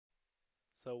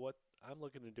So what I'm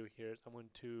looking to do here is I'm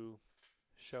going to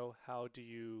show how do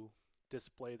you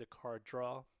display the card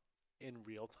draw in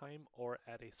real time or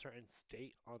at a certain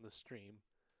state on the stream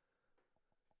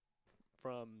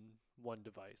from one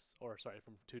device, or sorry,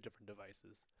 from two different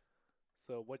devices.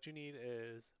 So what you need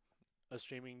is a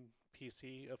streaming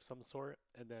PC of some sort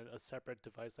and then a separate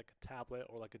device like a tablet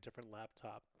or like a different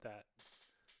laptop that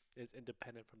is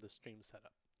independent from the stream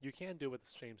setup. You can do it with the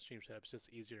stream setup. It's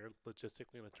just easier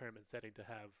logistically in the tournament setting to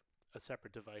have a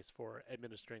separate device for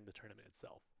administering the tournament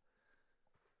itself.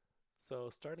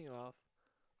 So starting off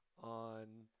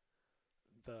on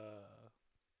the,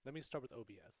 let me start with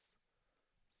OBS.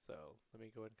 So let me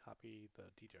go ahead and copy the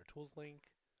ddr.tools link.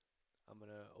 I'm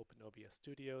going to open OBS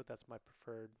Studio. That's my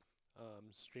preferred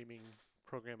streaming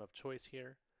program of choice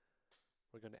here.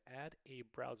 We're going to add a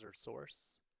browser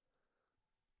source.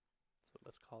 So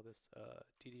let's call this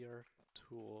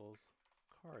ddr.tools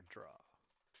card draw.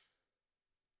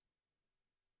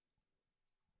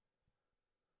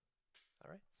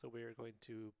 All right, so we're going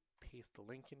to paste the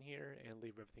link in here and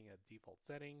leave everything at default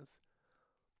settings.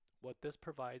 What this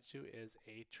provides you is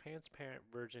a transparent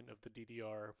version of the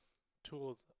DDR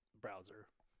tools browser,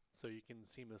 so you can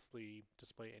seamlessly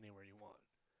display anywhere you want.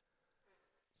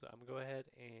 So I'm going to go ahead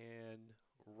and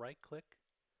right click,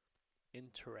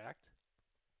 interact.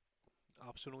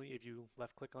 Optionally, if you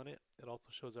left click on it, it also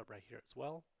shows up right here as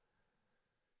well.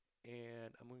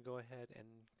 And I'm going to go ahead and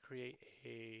create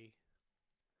a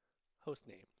host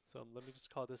name. So let me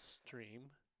just call this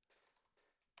stream.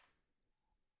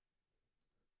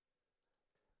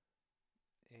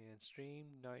 And stream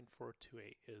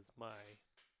 9428 is my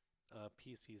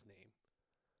PC's name.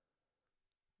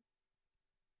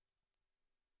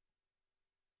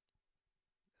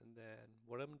 And then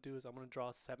what I'm going to do is I'm going to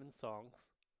draw 7 songs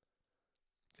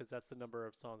because that's the number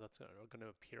of songs that's going to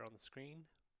appear on the screen.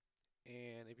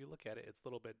 And if you look at it, it's a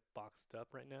little bit boxed up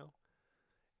right now.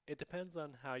 It depends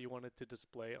on how you want it to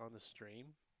display on the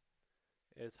stream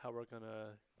is how we're going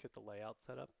to get the layout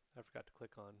set up. I forgot to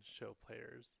click on show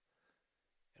players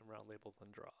and round labels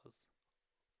and draws.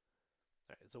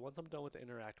 Alright, so once I'm done with the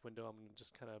interact window, I'm going to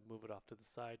just kind of move it off to the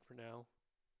side for now.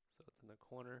 So it's in the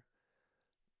corner.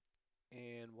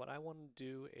 And what I want to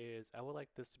do is I would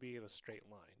like this to be in a straight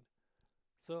line.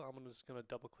 So I'm just going to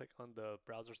double click on the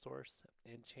browser source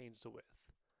and change the width.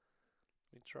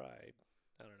 Let me try,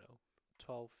 I don't know,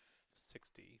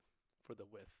 1260 for the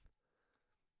width.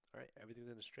 Alright, everything's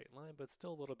in a straight line, but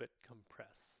still a little bit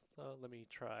compressed. So let me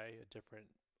try a different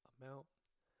amount.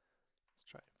 Let's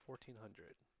try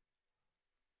 1400.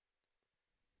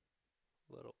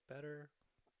 A little better.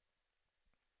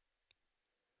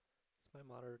 Is my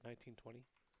monitor 1920?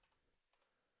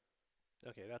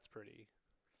 Okay, that's pretty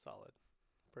solid,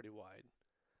 pretty wide.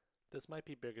 This might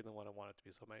be bigger than what I want it to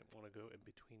be, so I might want to go in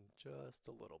between just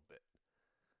a little bit.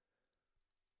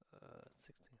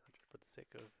 1600 for the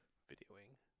sake of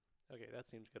videoing. Okay, that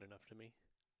seems good enough to me.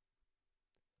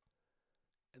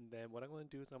 And then what I'm going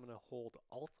to do is I'm going to hold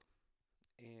Alt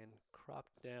and crop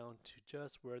down to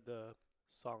just where the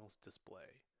songs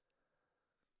display.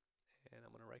 And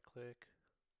I'm going to right click,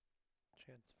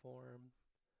 transform,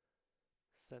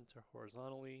 center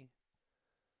horizontally,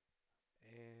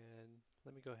 and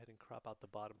let me go ahead and crop out the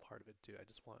bottom part of it too. I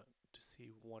just want to see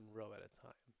one row at a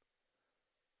time.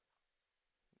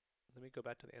 Let me go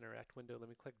back to the interact window. Let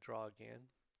me click draw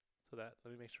again. So that,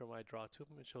 let me make sure when I draw two of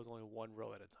them, it shows only one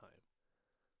row at a time.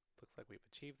 Looks like we've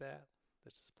achieved that.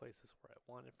 Let's just place this where I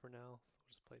want it for now. So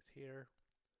we'll just place here.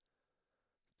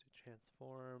 Let's do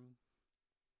transform.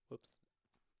 Whoops.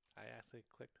 I actually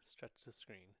clicked stretch the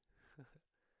screen.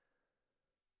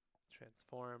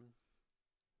 Transform,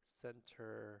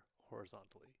 center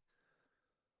horizontally.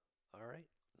 All right,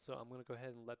 so I'm going to go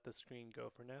ahead and let the screen go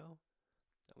for now.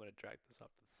 I'm going to drag this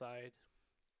off to the side,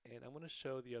 and I'm going to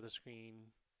show the other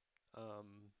screen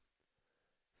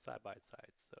side by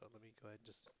side. So let me go ahead and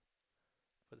just,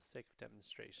 for the sake of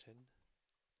demonstration,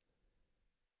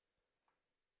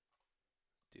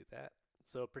 do that.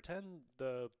 So pretend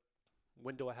the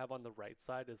window I have on the right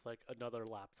side is like another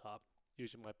laptop.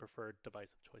 Usually my preferred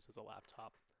device of choice is a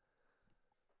laptop.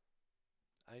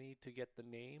 I need to get the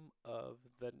name of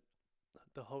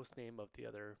the host name of the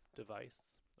other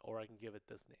device, or I can give it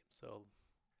this name. So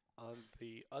on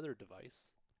the other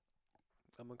device,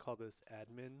 I'm going to call this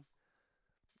admin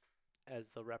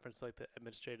as a reference to like the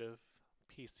administrative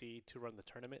PC to run the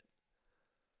tournament.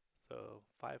 So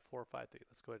 5453,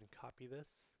 let's go ahead and copy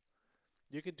this.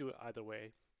 You can do it either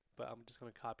way, but I'm just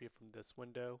going to copy it from this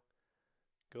window,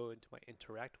 go into my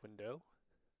interact window,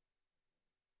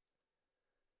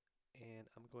 and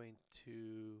I'm going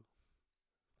to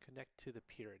connect to the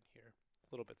peer in here.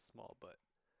 little bit small, but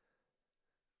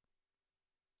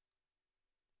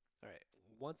all right.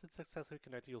 Once it's successfully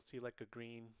connected, you'll see like a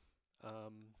green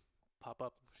pop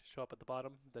up, show up at the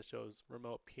bottom that shows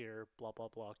remote peer, blah, blah,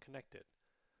 blah, connected.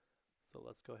 So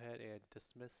let's go ahead and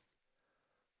dismiss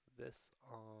this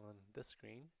on this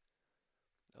screen.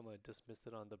 I'm going to dismiss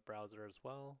it on the browser as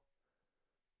well.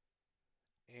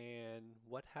 And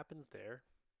what happens there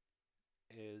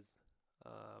is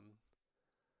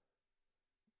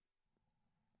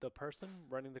the person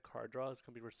running the card draw is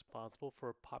going to be responsible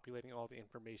for populating all the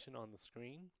information on the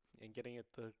screen and getting it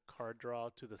the card draw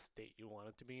to the state you want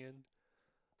it to be in.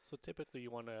 So typically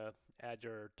you want to add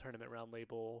your tournament round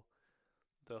label,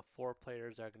 the 4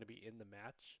 players that are going to be in the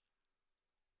match.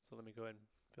 So let me go ahead and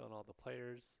fill in all the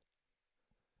players.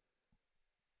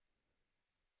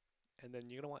 And then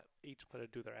you're going to want each player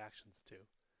to do their actions too.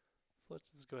 So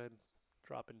let's just go ahead and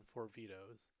drop in 4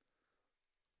 vetoes.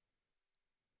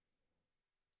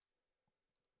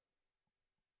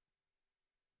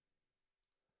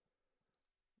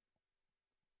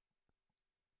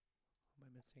 What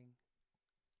am I missing?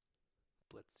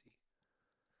 Blitzy.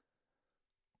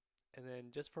 And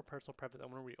then just for personal preference,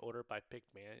 I'm going to reorder by pick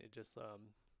man. It just,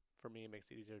 for me, it makes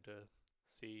it easier to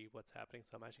see what's happening.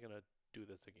 So I'm actually going to do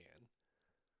this again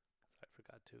because I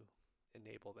forgot to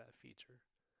enable that feature.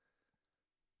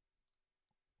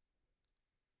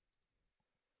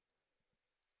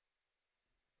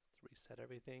 Let's reset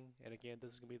everything. And again,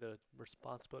 this is going to be the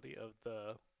responsibility of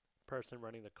the person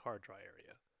running the card draw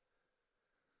area.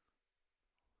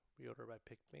 Reorder by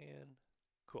pick man.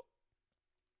 Cool.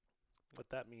 What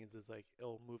that means is like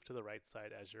it'll move to the right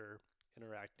side as you're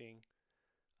interacting.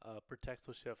 Protects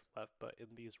will shift left, but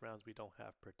in these rounds we don't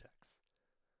have protects.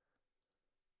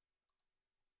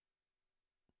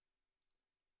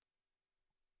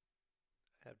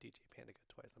 I have DJ Panda go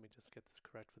twice. Let me just get this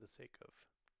correct for the sake of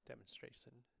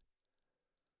demonstration.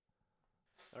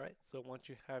 Alright, so once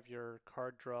you have your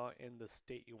card draw in the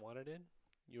state you want it in,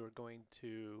 you're going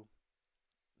to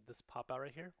this pop out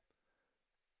right here,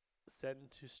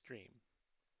 send to stream.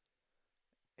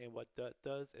 And what that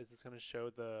does is it's going to show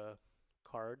the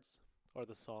cards or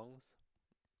the songs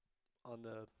on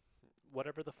the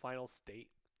whatever the final state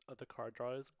of the card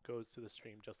draw is goes to the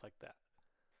stream just like that.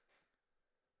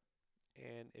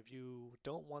 And if you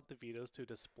don't want the vetoes to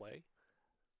display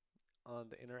on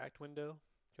the interact window,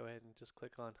 go ahead and just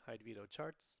click on hide veto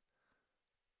charts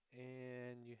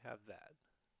and you have that.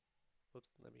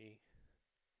 Whoops, let me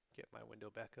get my window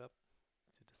back up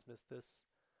to dismiss this.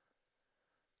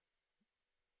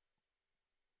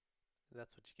 And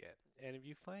that's what you get. And if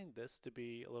you find this to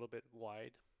be a little bit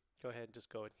wide, go ahead and just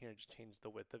go in here and just change the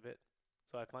width of it.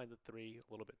 So I find the 3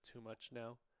 a little bit too much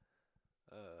now.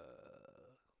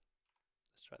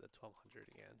 Let's try the 1200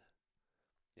 again.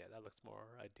 Yeah, that looks more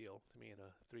ideal to me in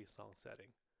a 3-song setting.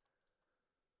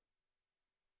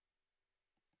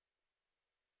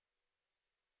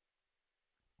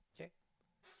 Okay.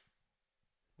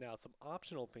 Now some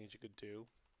optional things you could do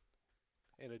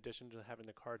in addition to having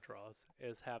the card draws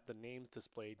is have the names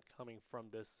displayed coming from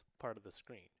this part of the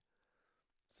screen.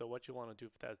 So what you want to do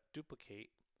for that is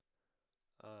duplicate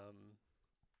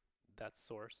that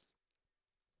source.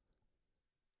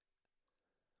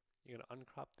 You're going to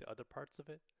uncrop the other parts of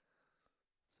it.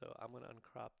 So I'm going to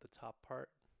uncrop the top part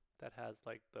that has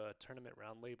like the tournament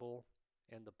round label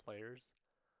and the players.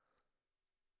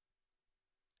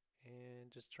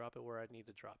 And just drop it where I need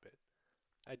to drop it.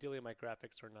 Ideally my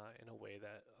graphics are not in a way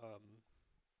that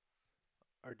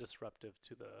are disruptive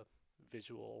to the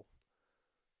visual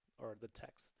or the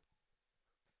text.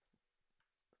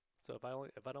 So if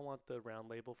I don't want the round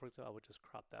label, for example, I would just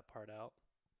crop that part out,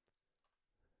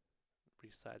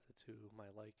 resize it to my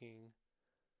liking.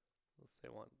 Let's say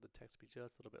I want the text to be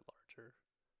just a little bit larger,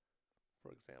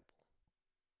 for example.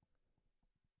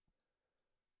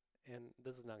 And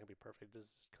this is not going to be perfect. This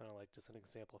is kind of like just an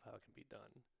example of how it can be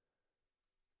done.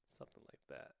 Something like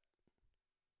that.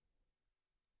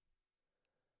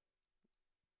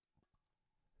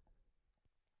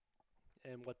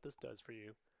 And what this does for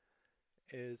you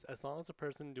is as long as the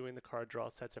person doing the card draw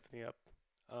sets everything up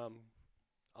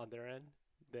on their end,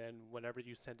 then whenever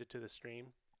you send it to the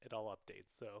stream, it all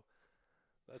updates. So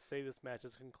let's say this match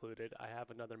is concluded. I have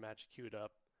another match queued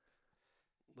up.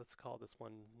 Let's call this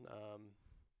one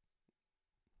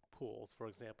pools, for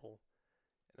example.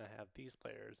 And I have these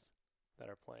players that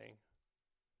are playing.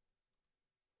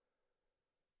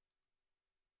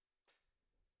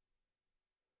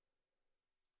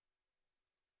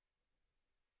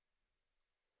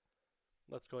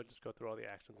 Let's go ahead and just go through all the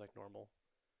actions like normal.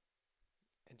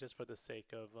 And just for the sake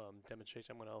of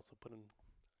demonstration, I'm going to also put in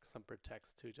some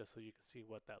text too, just so you can see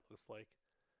what that looks like.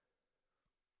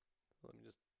 Let me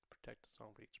just protect a song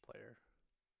for each player.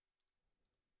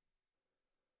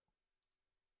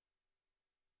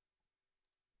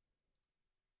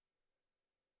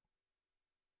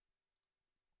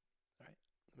 All right,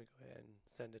 let me go ahead and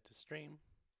send it to stream.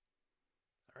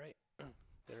 All right,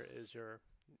 there is your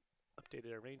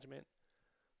updated arrangement,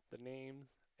 the names,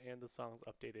 and the songs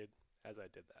updated as I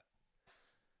did that.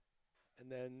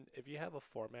 And then if you have a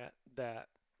format that,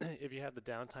 if you have the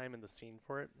downtime and the scene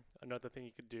for it, another thing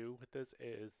you could do with this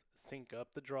is sync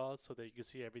up the draws so that you can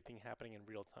see everything happening in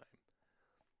real time.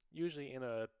 Usually in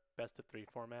a best of 3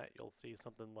 format, you'll see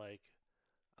something like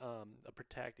a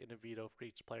protect and a veto for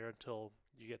each player until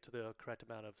you get to the correct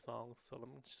amount of songs. So let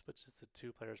me switch this to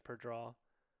 2 players per draw,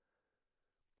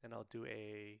 and I'll do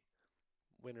a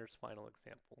winner's final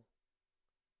example.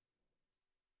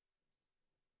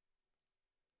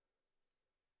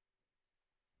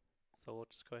 So we'll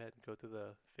just go ahead and go through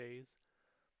the phase.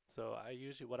 So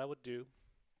what I would do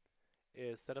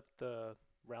is set up the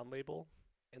round label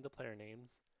and the player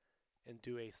names and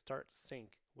do a start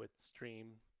sync with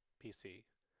stream PC.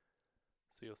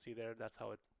 So you'll see there, that's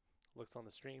how it looks on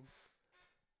the stream.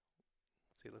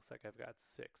 See, it looks like I've got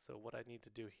 6. So what I need to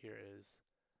do here is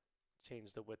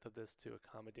change the width of this to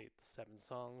accommodate the 7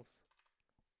 songs.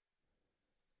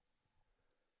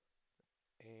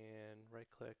 And right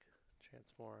click,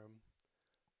 transform,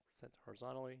 center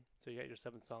horizontally. So you got your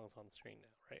 7 songs on the screen now,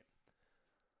 right?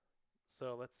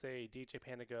 So let's say DJ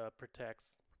Paniga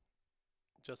protects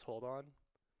Just Hold On.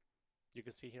 You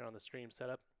can see here on the stream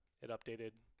setup, it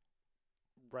updated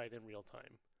right in real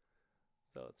time.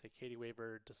 So let's say Katie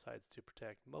Waver decides to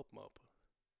protect Mope Mope.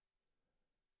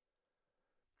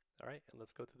 All right, and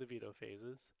let's go through the veto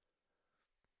phases.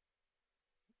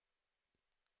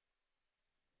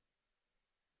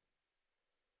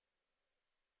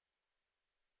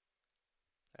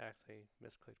 I actually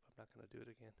misclicked, but I'm not going to do it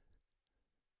again.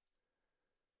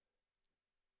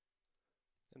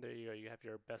 And there you go, you have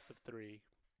your best of 3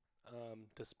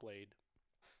 displayed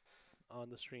on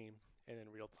the stream and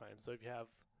in real time. So if you have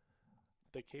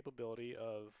the capability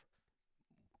of,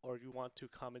 or if you want to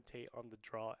commentate on the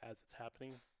draw as it's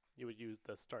happening, you would use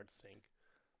the start sync.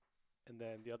 And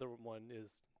then the other one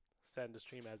is send to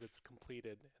stream as it's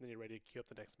completed, and then you're ready to queue up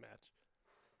the next match.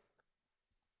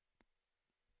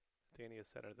 I think I need to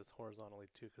center this horizontally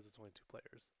too because it's only 2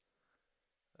 players.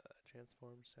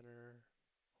 Transform, center,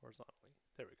 horizontally.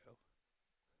 There we go.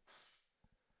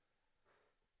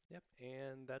 Yep,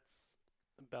 and that's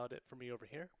about it for me over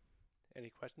here. Any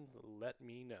questions, let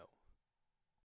me know.